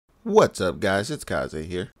What's up, guys? It's Koze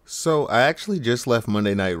here. So I actually just left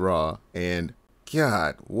Monday Night Raw, and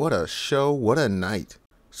God, what a show, what a night.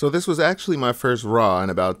 So this was actually my first Raw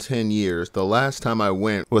in about 10 years. The last time I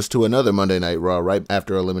went was to another Monday Night Raw right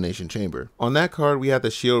after Elimination Chamber. On that card, we had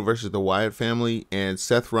the Shield versus the Wyatt family, and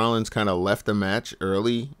Seth Rollins kind of left the match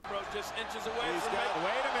early,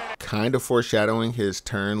 kind of foreshadowing his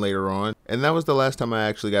turn later on. And that was the last time I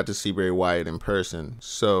actually got to see Bray Wyatt in person,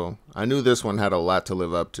 so I knew this one had a lot to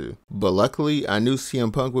live up to. But luckily, I knew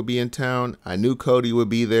CM Punk would be in town, I knew Cody would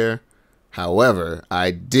be there. However,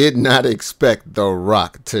 I did not expect The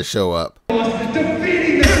Rock to show up.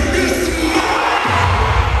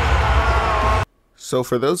 So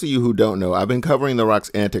for those of you who don't know, I've been covering The Rock's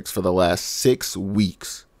antics for the last 6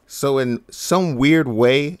 weeks. So in some weird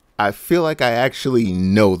way, I feel like I actually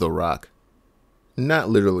know The Rock. Not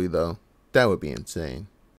literally though, that would be insane.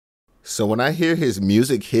 So when I hear his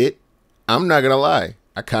music hit, I'm not gonna lie,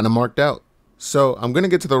 I kinda marked out. So I'm gonna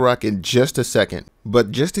get to The Rock in just a second,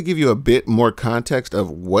 but just to give you a bit more context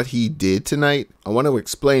of what he did tonight, I want to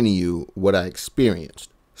explain to you what I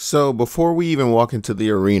experienced. So before we even walk into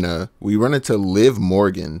the arena, we run into Liv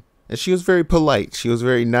Morgan, and she was very polite, she was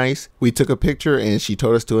very nice. We took a picture and she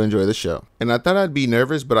told us to enjoy the show. And I thought I'd be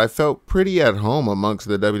nervous, but I felt pretty at home amongst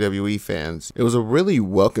the WWE fans. It was a really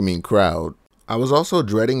welcoming crowd. I was also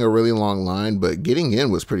dreading a really long line, but getting in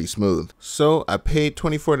was pretty smooth. So I paid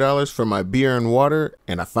 $24 for my beer and water,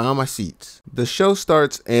 and I found my seats. The show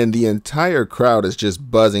starts and the entire crowd is just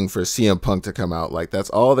buzzing for CM Punk to come out. Like, that's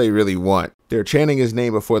all they really want. They're chanting his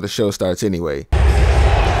name before the show starts anyway.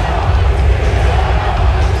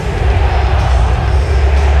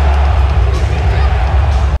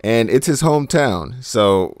 And it's his hometown,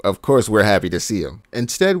 so of course we're happy to see him.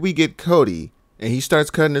 Instead, we get Cody, and he starts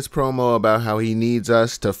cutting his promo about how he needs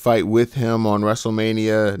us to fight with him on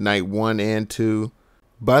WrestleMania night 1 and 2.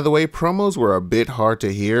 By the way, promos were a bit hard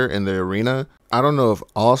to hear in the arena. I don't know if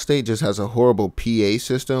Allstate just has a horrible PA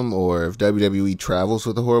system or if WWE travels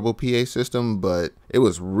with a horrible PA system, but it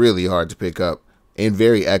was really hard to pick up and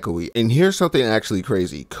very echoey. And here's something actually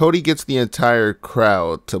crazy. Cody gets the entire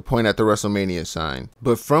crowd to point at the WrestleMania sign.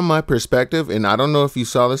 But from my perspective, and I don't know if you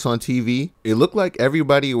saw this on TV, it looked like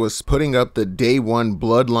everybody was putting up the day 1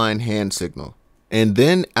 bloodline hand signal. And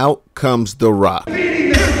then out comes The Rock.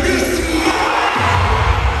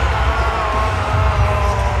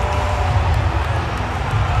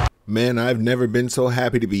 Man, I've never been so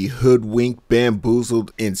happy to be hoodwinked,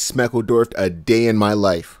 bamboozled, and smeckledorfed a day in my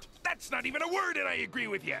life. That's not even a word, and I agree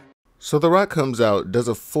with you. So The Rock comes out, does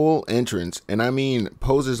a full entrance, and I mean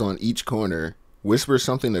poses on each corner, whispers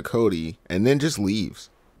something to Cody, and then just leaves.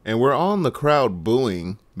 And we're all in the crowd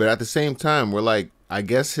booing, but at the same time, we're like, I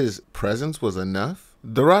guess his presence was enough?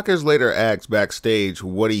 The Rock is later asked backstage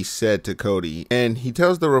what he said to Cody, and he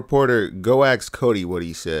tells the reporter, go ask Cody what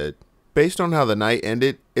he said. Based on how the night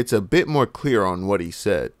ended, it's a bit more clear on what he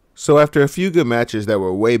said. So after a few good matches that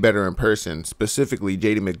were way better in person, specifically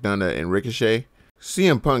JD McDonough and Ricochet,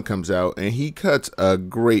 CM Punk comes out and he cuts a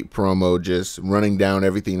great promo just running down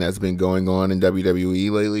everything that's been going on in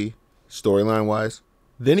WWE lately, storyline wise.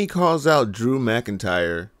 Then he calls out Drew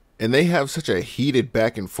McIntyre and they have such a heated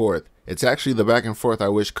back and forth. It's actually the back and forth I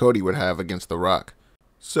wish Cody would have against The Rock.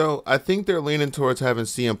 So I think they're leaning towards having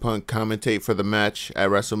CM Punk commentate for the match at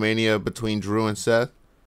WrestleMania between Drew and Seth.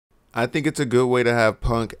 I think it's a good way to have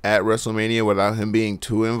Punk at WrestleMania without him being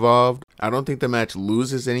too involved. I don't think the match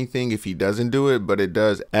loses anything if he doesn't do it, but it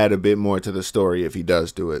does add a bit more to the story if he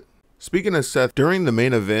does do it. Speaking of Seth, during the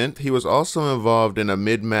main event, he was also involved in a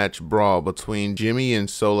mid-match brawl between Jimmy and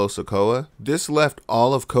Solo Sikoa. This left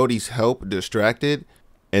all of Cody's help distracted,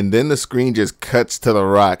 and then the screen just cuts to The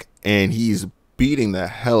Rock, and he's beating the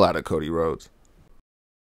hell out of Cody Rhodes.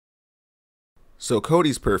 So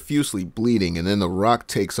Cody's profusely bleeding, and then The Rock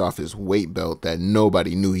takes off his weight belt that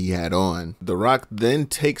nobody knew he had on. The Rock then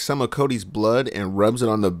takes some of Cody's blood and rubs it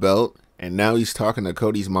on the belt, and now he's talking to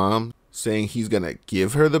Cody's mom, saying he's gonna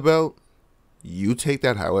give her the belt. You take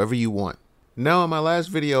that however you want. Now in my last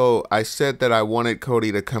video, I said that I wanted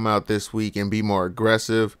Cody to come out this week and be more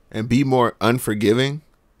aggressive and be more unforgiving.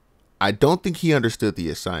 I don't think he understood the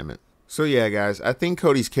assignment. So yeah guys, I think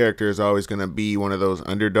Cody's character is always going to be one of those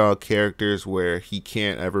underdog characters where he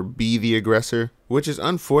can't ever be the aggressor, which is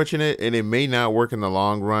unfortunate and it may not work in the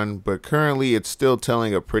long run, but currently it's still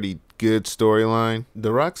telling a pretty good storyline.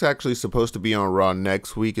 The Rock's actually supposed to be on Raw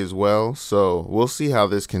next week as well, so we'll see how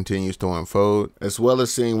this continues to unfold, as well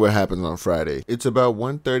as seeing what happens on Friday. It's about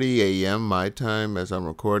 1:30 a.m. my time as I'm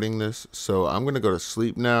recording this, so I'm gonna go to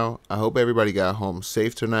sleep now. I hope everybody got home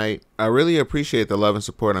safe tonight. I really appreciate the love and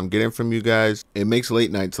support I'm getting from you guys. It makes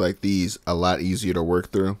late nights like these a lot easier to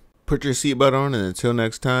work through. Put your seatbelt on, and until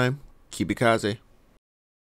next time, keep it Koze.